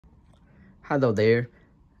Hello there.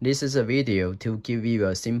 This is a video to give you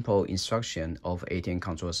a simple instruction of ATEN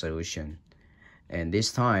control solution. And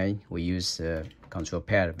this time we use control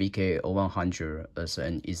pad VK0100 as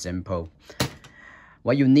an example.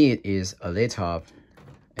 What you need is a laptop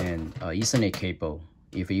and an Ethernet cable.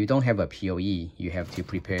 If you don't have a PoE, you have to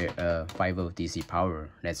prepare a 5V DC power.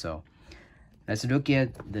 That's all. Let's look at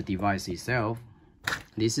the device itself.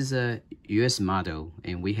 This is a US model,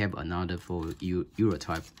 and we have another for Euro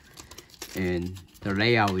type. And the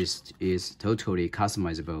layout is totally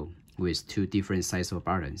customizable with two different sizes of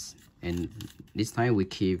buttons. And this time we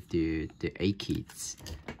keep the A keys,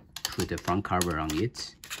 put the front cover on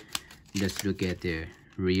it. Let's look at the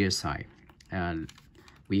rear side.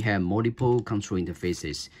 We have multiple control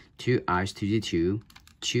interfaces, 2 RS-232,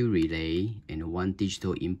 2 relay, and 1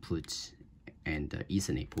 digital input and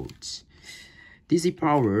Ethernet ports. DC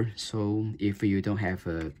power, so if you don't have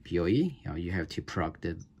a PoE, you have to plug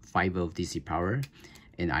the 5V DC power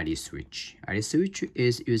and ID switch. ID switch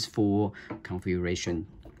is used for configuration.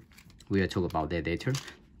 We'll talk about that later.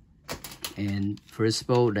 And first of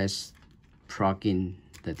all, let's plug in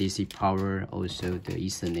the DC power, also the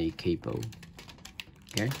Ethernet cable.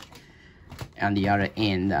 Okay. On the other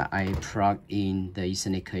end, I plug in the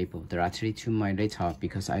Ethernet cable directly to my laptop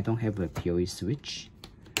because I don't have a PoE switch.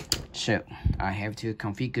 So I have to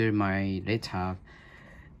configure my laptop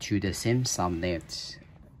to the same subnet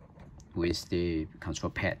with the control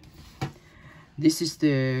pad. This is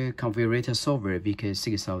the Configurator Software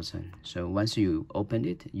VK6000. So once you open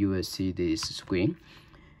it, you will see this screen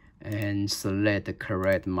and select the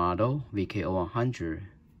correct model VK0100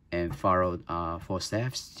 and follow 4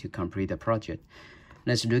 steps to complete the project.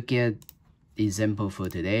 Let's look at the example for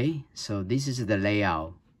today. So this is the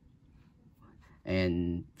layout,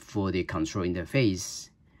 and for the control interface,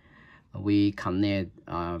 we connect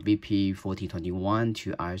VP1421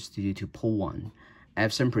 to RS-232 port 1,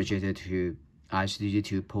 Epson projector to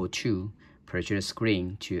RS-232 port 2, projector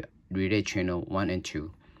screen to relay channel 1 and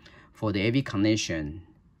 2. For the AV connection,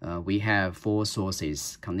 we have 4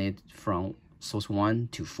 sources connect from source 1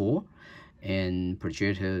 to 4, and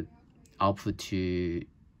projector output to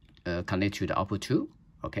connect to the output 2.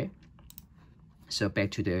 Okay. So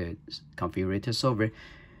back to the configurator software.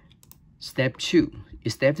 Step 2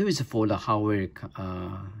 is for the hardware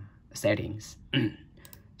settings.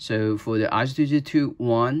 So for the RS-232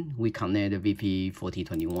 1, we connect the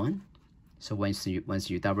VP1421. So once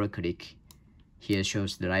you double click, here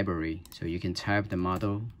shows the library. So you can type the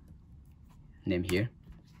model name here.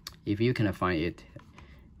 If you cannot find it,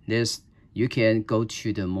 you can go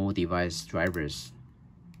to the more device drivers.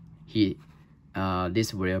 Here,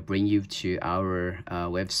 this will bring you to our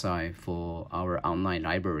website for our online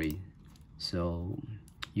library. So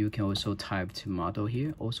you can also type the model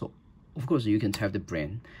here. Also, of course, you can type the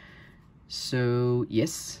brand. So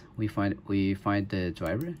yes, we find the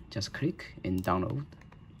driver. Just click and download.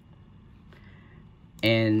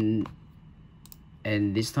 And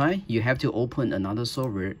this time you have to open another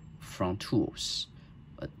software from tools.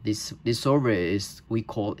 This software we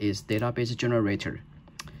call database generator.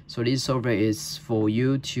 So this software is for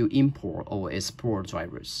you to import or export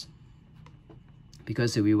drivers.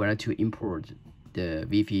 Because we want to import the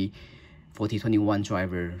VP1421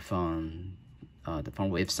 driver from the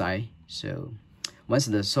website. So once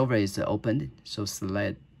the software is opened, so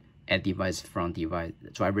select add device from device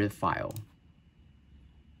driver file.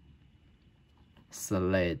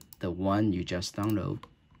 Select the one you just download.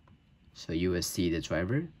 So you will see the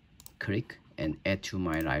driver. Click and add to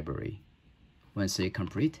my library. Once it's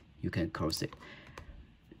complete, you can close it.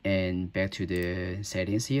 And back to the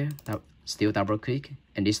settings here. Still double click,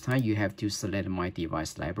 and this time you have to select my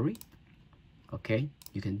device library. Okay,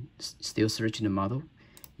 you can still search the model.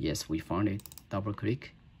 Yes, we found it. Double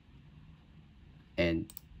click, and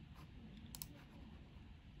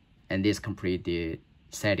this complete the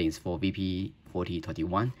settings for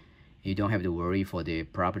VP1421. You don't have to worry for the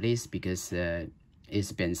properties because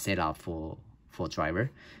it's been set up for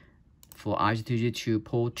driver. For RS-232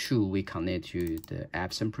 port 2, we connect to the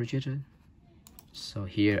Epson projector. So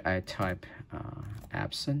here I type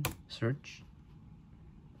Epson search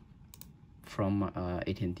from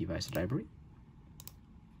ATEN device library.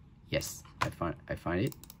 Yes, I find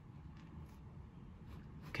it.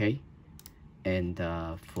 Okay, and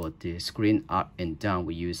for the screen up and down,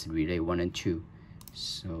 we use relay 1 and 2.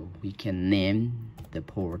 So we can name the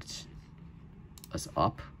ports as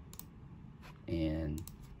up and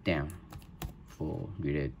down for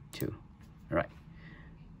relay 2. All right.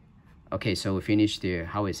 Okay, so we finished the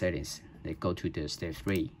hardware settings. Let's go to the step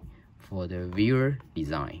 3 for the viewer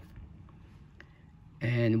design.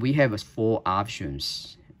 And we have 4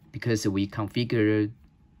 options because we configured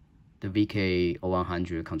the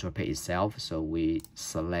VK0100 control pad itself, so we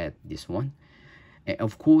select this one. And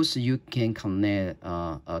of course, you can connect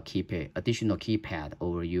a keypad, additional keypad,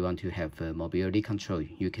 or you want to have a mobility control,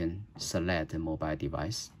 you can select the mobile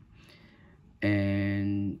device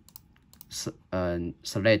and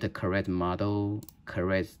select the correct model,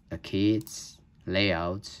 correct keys,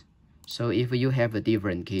 layout. So if you have a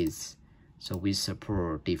different keys, so we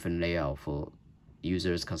support different layout for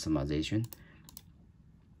users customization.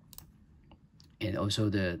 And also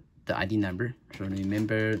the ID number. So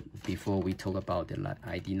remember before we talk about the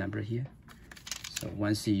ID number here. So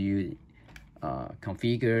once you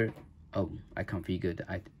configure, I configured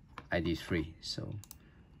ID3, so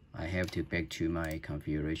I have to back to my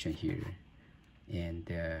configuration here and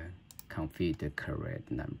configure the correct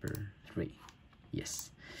number 3.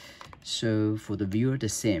 Yes. So for the viewer, the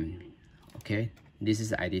same. Okay, this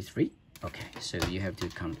is ID3. Okay, so you have to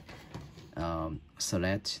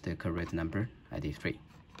select the correct number, ID3,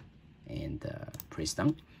 and press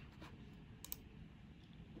down.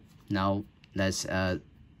 Now let's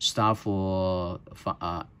start for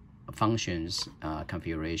functions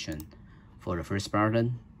configuration. For the first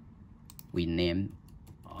button, we name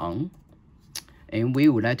on, and we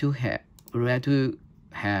would like to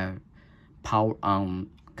have power on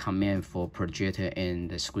command for projector and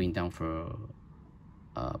the screen down for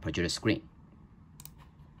projector screen.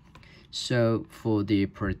 So for the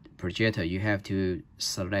projector, you have to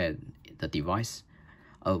select the device.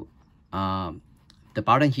 The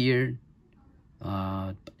button here,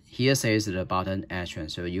 here says the button action.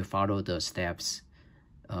 So you follow the steps,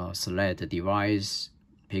 select the device,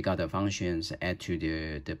 pick out the functions, add to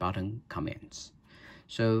the button commands.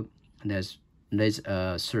 So let's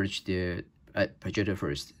search the projector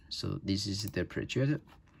first. So this is the projector.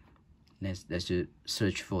 Let's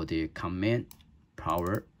search for the command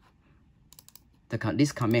power.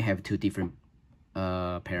 This command have 2 different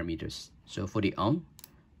parameters. So for the on,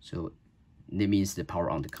 so that means the power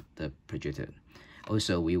on the projector.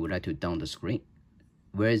 Also, we would like to down the screen.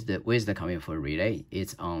 Where's the command for relay?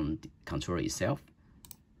 It's on the controller itself.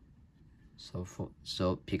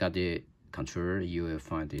 So pick up the controller, you will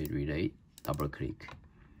find the relay. Double click,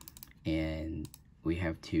 and we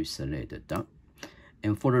have to select the down.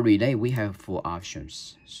 And for the relay, we have 4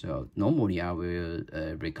 options. So normally, I will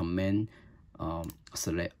recommend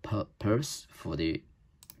select pulse for the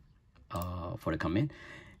command.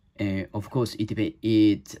 And of course, it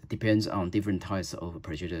depends on different types of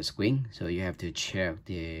projector screen. So you have to check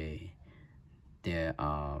the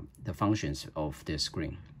functions of the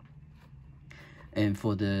screen. And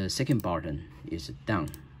for the second button is down.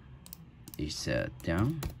 It's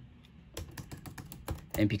down.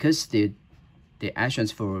 And because the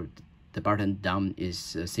actions for the button down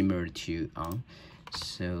is similar to on,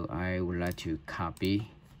 so I would like to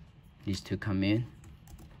copy these 2 commands,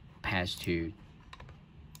 pass to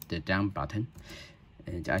the down button,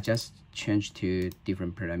 and I just change to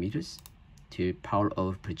different parameters to power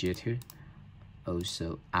off projector,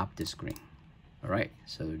 also up the screen. All right,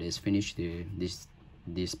 so let's finish these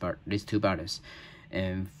 2 buttons.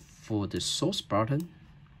 And for the source button,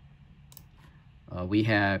 we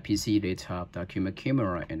have PC, laptop, document,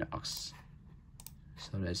 camera, and aux.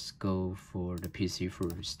 So let's go for the PC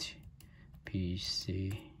first.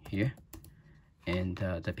 PC here, and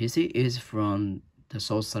the PC is from the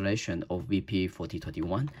source selection of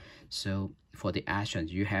VP4021. So for the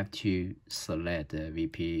actions, you have to select the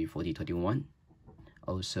VP4021.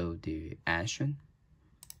 Also the action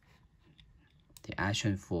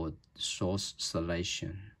for source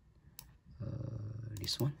selection,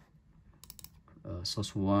 this one,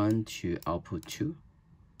 source 1 to output 2.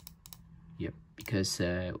 Yep, because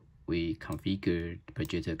we configured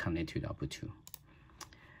projector connect to the output 2.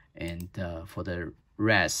 And for the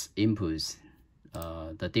rest inputs,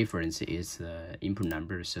 the difference is input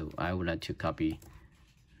number. So I would like to copy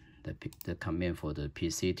the command for the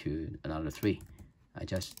PC to another 3. I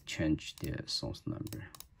just change the source number.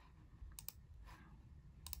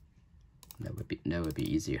 That would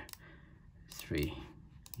be easier. 3,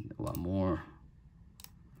 1 more,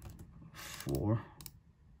 4.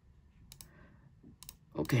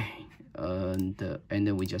 Okay, and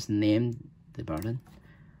then we just name the button.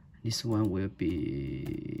 This one will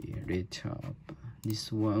be laptop.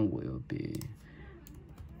 This one will be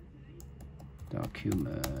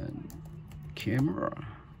document, camera.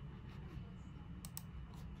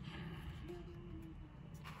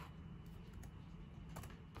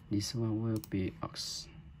 This one will be aux.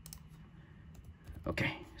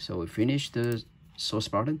 Okay, so we finished the source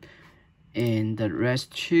button, and the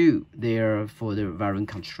rest 2 they are for the variant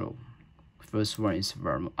control. first one is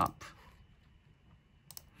var up.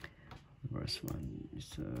 First one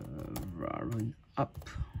is var up.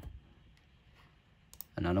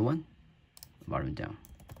 Another one, var down.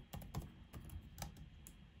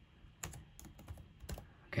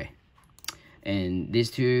 Okay, and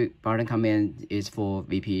these two button command is for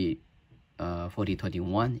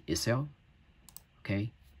VP4021 itself.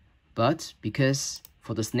 Okay, but because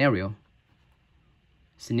for the scenario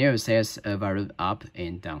says var up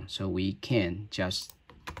and down, so we can just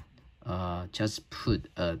put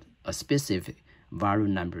a specific value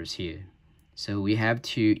numbers here. So we have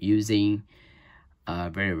to using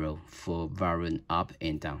a variable for value up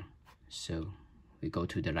and down. So we go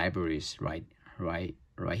to the libraries right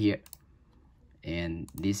here, and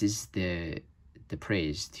this is the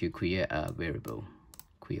place to create a variable.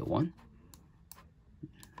 Create one.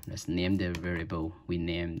 Let's name the variable. We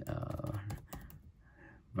named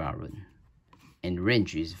value, and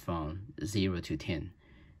range is from 0 to 10,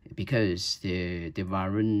 because the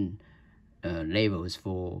value labels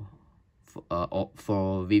for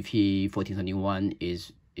VP4021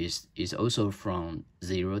 is also from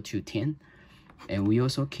 0 to 10, and we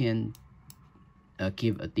also can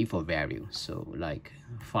give a default value, so like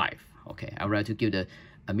 5. Okay, I would like to give a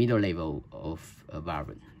middle level of a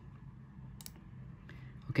value.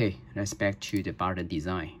 Okay, let's back to the button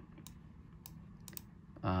design.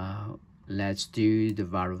 Let's do the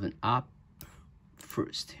value up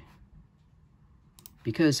first,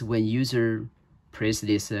 because when user press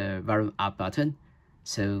this value up button,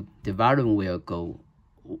 so the value will go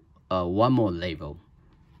one more level.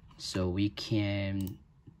 So we can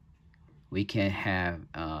have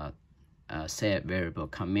a set variable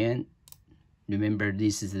command. Remember,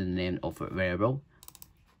 this is the name of a variable.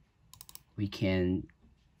 We can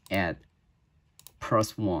add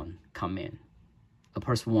 +1 command, a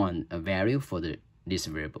 +1 value for this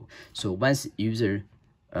variable. So once user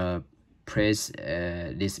press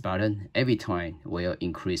this button, every time will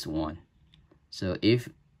increase 1. So if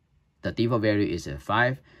the default value is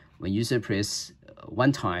 5, when user press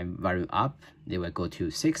one time value up, they will go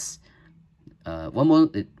to 6. One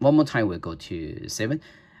more time will go to 7,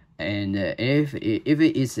 and if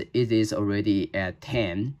it is already at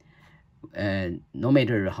 10, no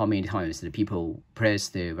matter how many times the people press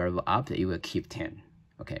the variable up, it will keep 10.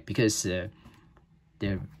 Okay, because the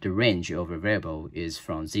range of a variable is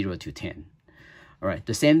from 0 to 10. All right,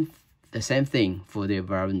 the same thing for the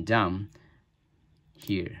variable down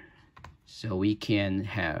here. So we can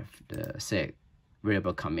have the set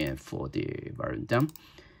variable command for the variable down.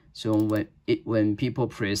 So when people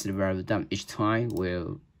press the variable down, each time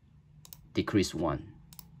will decrease 1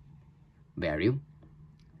 value.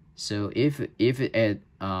 So if at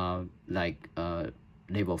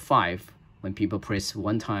level 5, when people press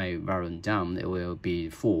one time variable down, it will be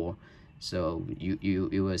 4. So you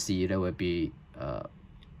will see there will be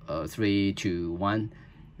 3, 2, 1,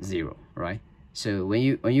 0, right? So when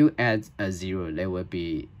you add a 0, they will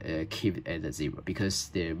be keep at a 0, because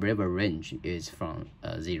the variable range is from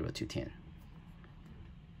 0 to 10.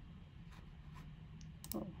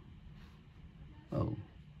 Oh,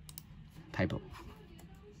 typo.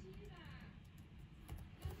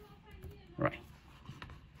 Right.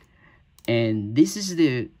 And this is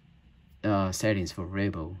the settings for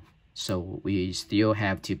variable. So we still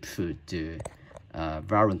have to put the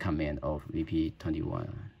variable command of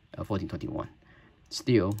VP1421.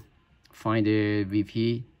 Still, find the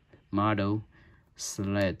VP model,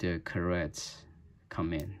 select the correct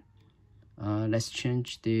command. Let's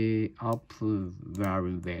change the output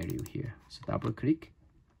variable value here. So double click.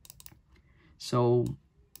 So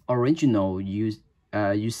original, you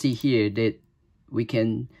see here that we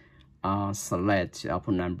can select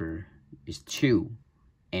output number is 2,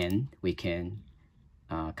 and we can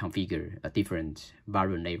configure a different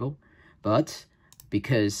variable label. But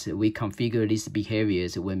because we configure these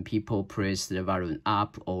behaviors, when people press the value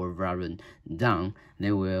up or value down,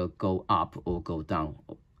 they will go up or go down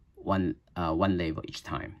one level each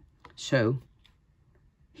time. So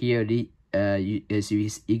here as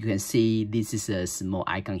you can see, this is a small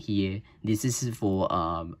icon here. This is for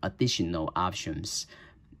additional options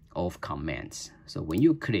of commands. So when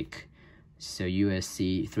you click, so you will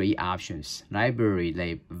see 3 options: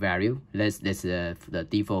 library value, that's the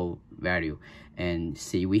default value, and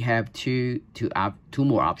see we have two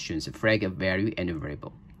more options: flag value and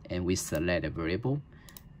variable. And we select a variable,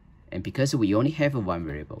 and because we only have one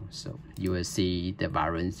variable, so you will see the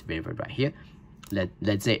variance variable right here.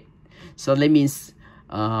 That's it. So that means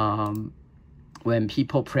when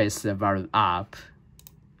people press the value up,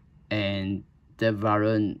 and the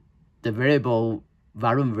variable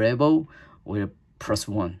will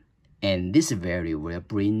 +1, and this value will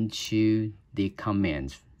bring to the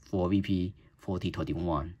command for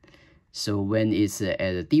VP4021. So when it's at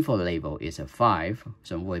the default level, it's a 5.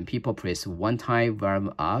 So when people press one time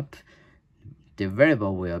variable up, the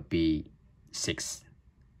variable will be 6,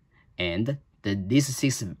 and this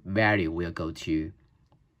 6 value will go to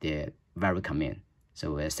the variable command.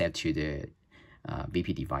 So we'll set to the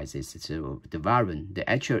VP devices. So the variant, the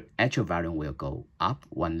actual variant will go up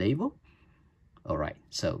one level. All right.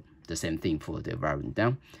 So the same thing for the variant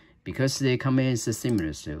down. Because the command is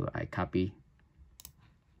similar, so I copy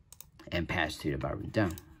and pass to the variant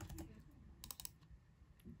down.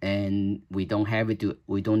 And we don't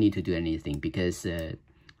need to do anything, because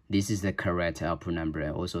this is the correct output number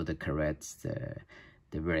and also the correct the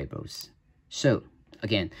variables. So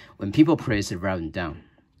again, when people press the variant down,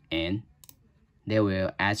 and they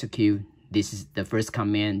will execute, this is the first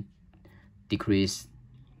command, decrease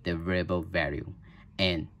the variable value,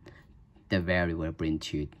 and the value will bring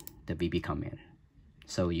to the VP command.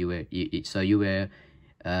 So you will here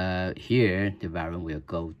the variable will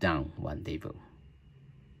go down one level.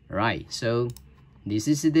 Right. So this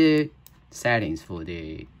is the settings for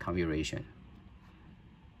the configuration.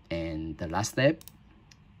 And the last step,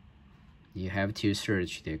 you have to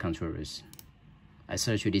search the controllers. I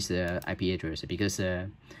search this IP address because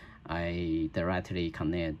I directly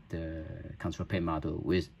connect the control pad model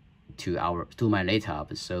to my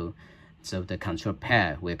laptop. So the control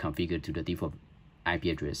pad will configure to the default IP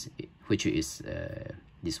address, which is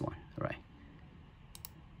this one, right?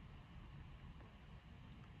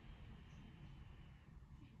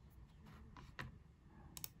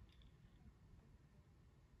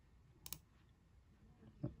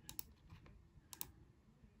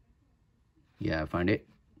 Yeah, I find it.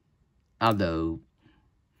 Although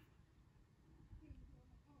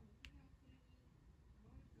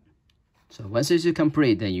so once it's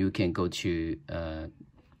complete, then you can go to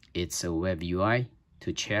its web UI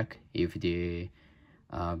to check if the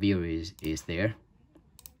viewer is there.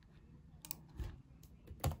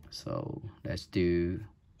 So let's do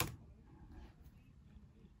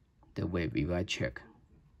the web UI check.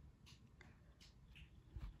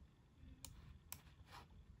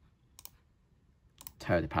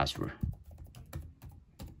 Type the password.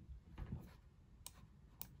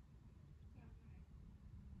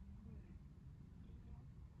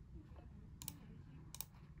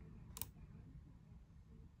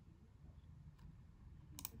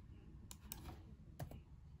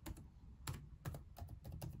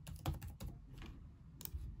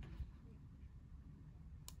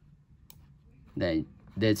 Then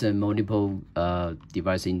there's a multiple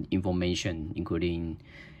device information, including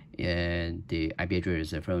the IP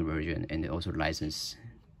address, the firmware version, and also license.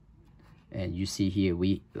 And you see here,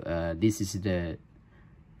 this is the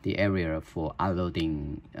area for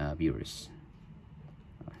uploading viewers.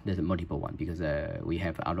 There's a multiple one because we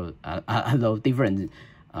have upload different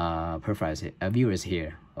profiles, viewers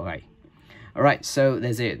here. All right, so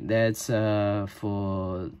that's it. That's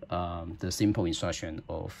for the simple instruction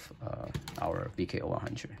of our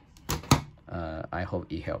VK0100. I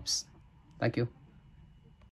hope it helps. Thank you.